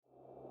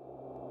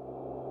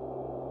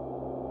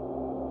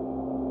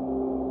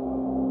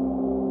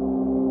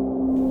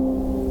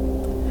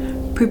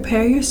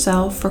Prepare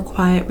yourself for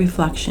quiet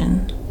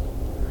reflection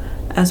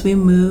as we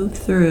move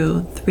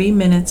through 3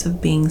 minutes of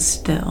being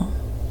still.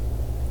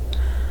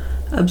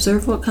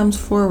 Observe what comes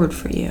forward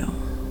for you.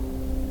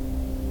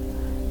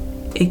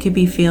 It could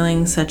be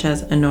feelings such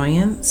as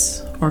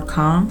annoyance or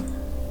calm,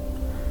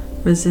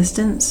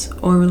 resistance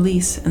or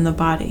release in the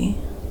body.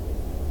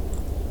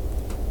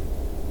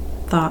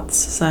 Thoughts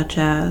such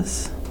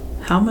as,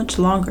 how much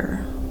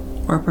longer?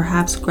 Or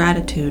perhaps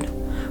gratitude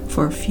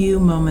for a few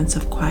moments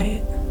of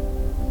quiet.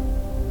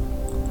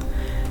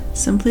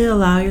 Simply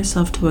allow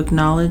yourself to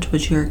acknowledge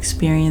what you're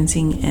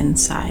experiencing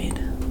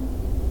inside.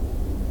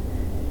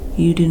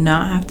 You do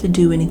not have to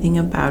do anything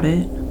about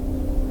it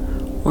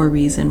or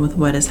reason with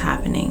what is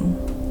happening.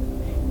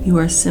 You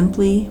are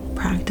simply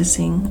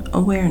practicing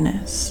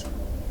awareness.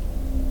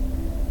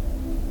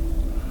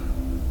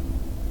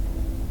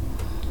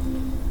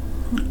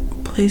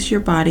 Place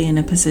your body in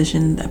a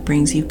position that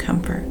brings you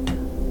comfort.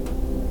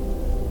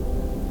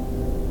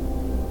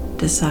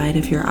 Decide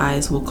if your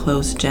eyes will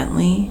close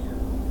gently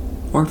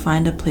or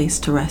find a place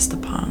to rest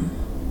upon.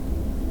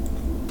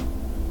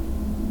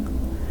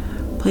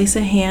 Place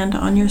a hand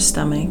on your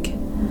stomach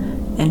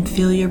and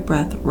feel your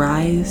breath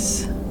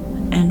rise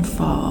and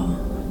fall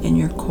in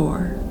your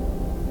core.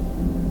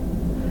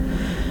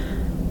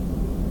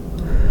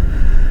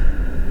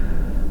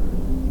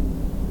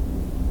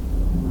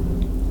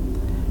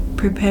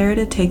 Prepare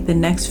to take the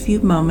next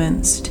few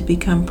moments to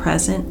become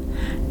present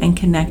and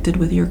connected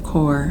with your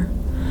core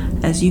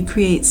as you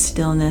create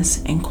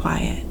stillness and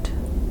quiet.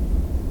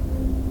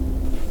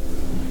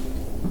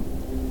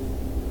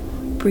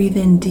 Breathe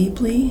in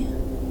deeply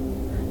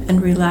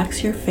and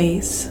relax your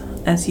face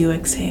as you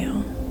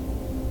exhale.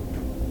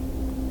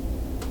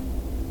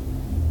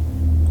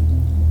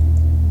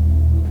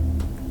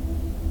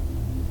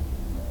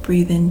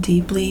 Breathe in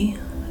deeply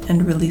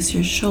and release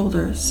your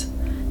shoulders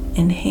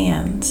and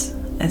hands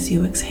as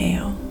you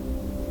exhale.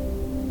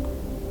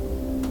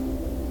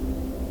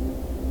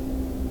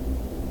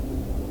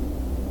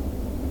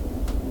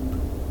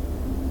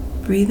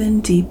 Breathe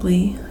in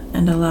deeply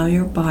and allow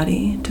your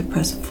body to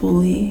press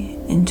fully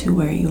into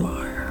where you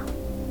are.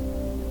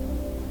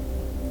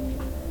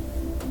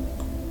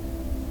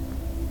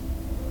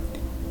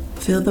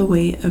 Feel the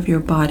weight of your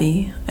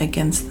body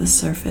against the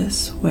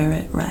surface where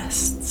it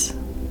rests.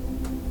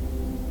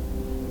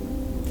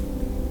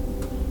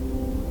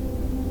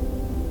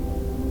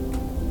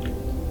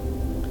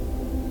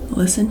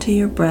 Listen to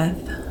your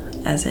breath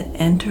as it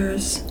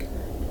enters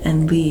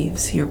and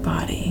leaves your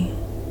body.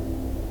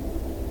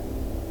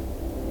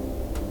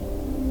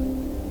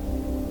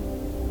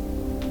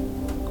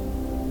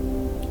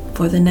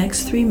 For the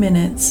next 3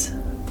 minutes,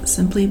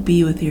 simply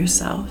be with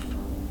yourself.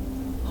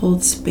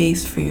 Hold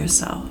space for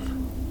yourself.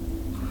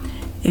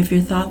 If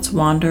your thoughts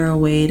wander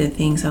away to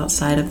things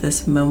outside of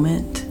this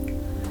moment,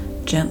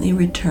 gently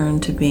return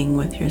to being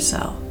with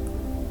yourself.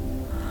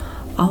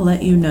 I'll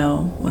let you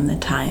know when the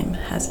time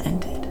has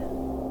ended.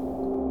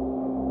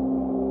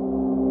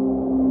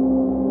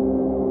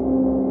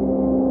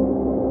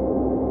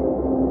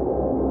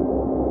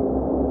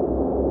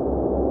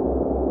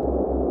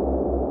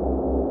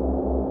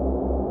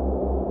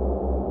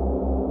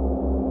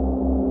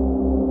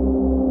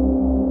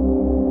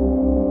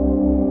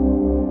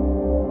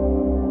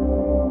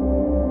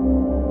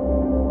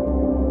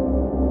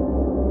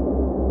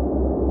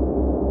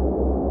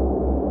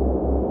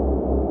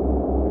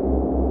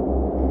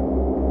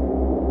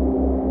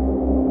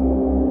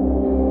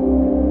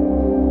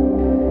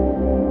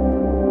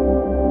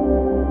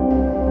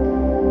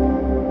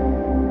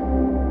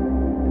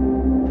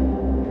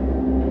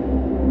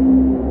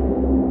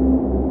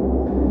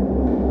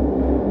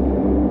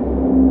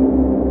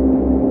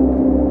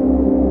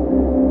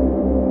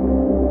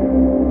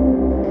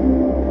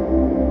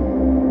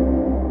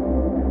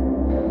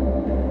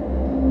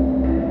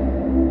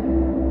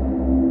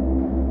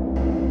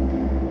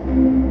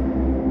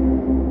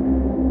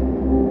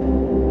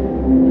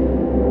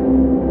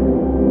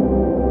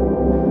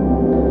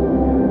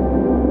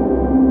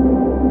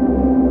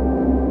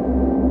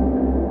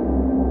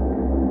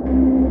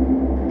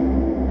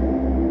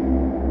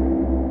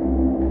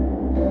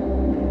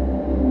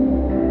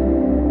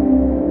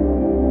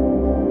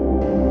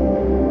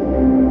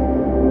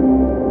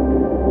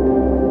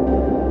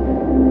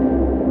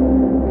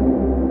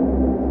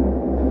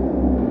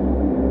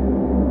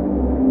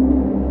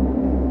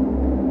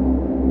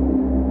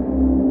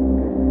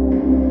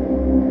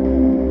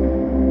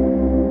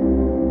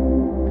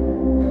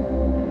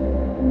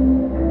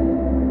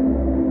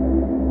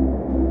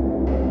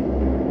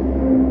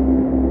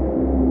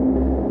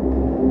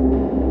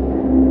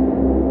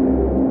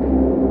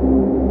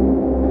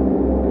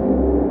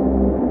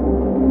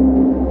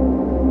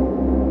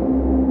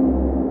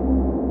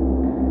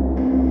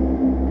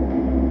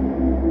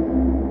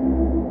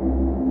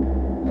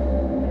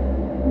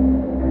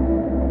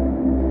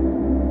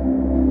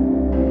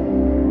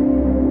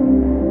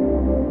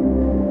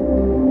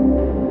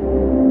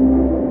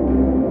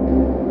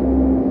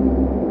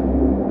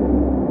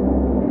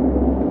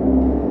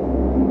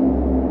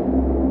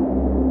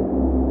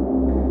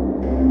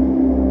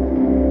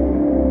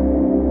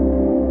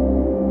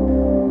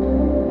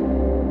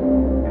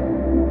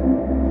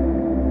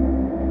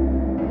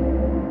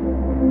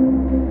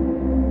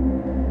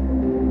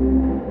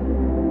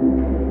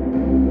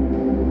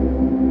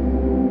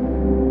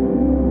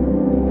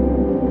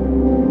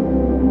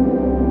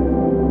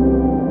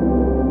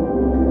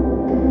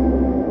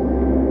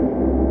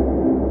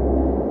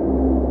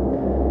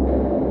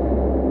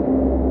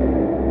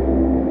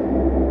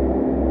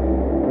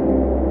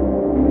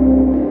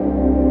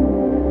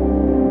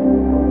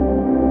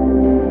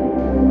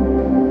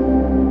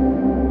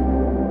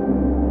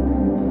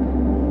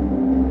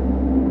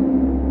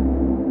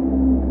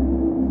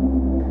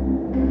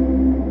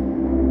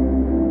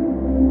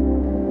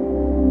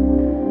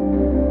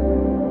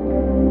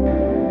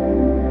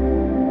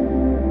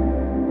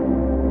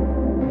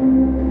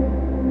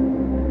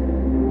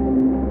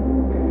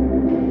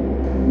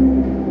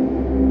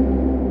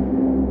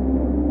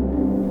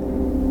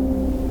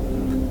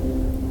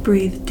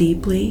 Breathe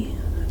deeply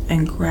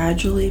and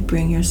gradually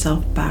bring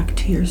yourself back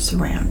to your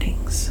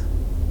surroundings.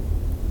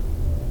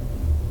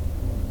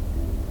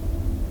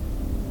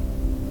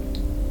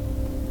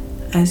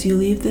 As you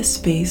leave this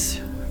space,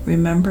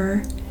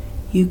 remember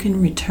you can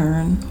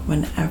return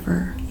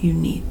whenever you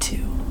need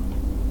to.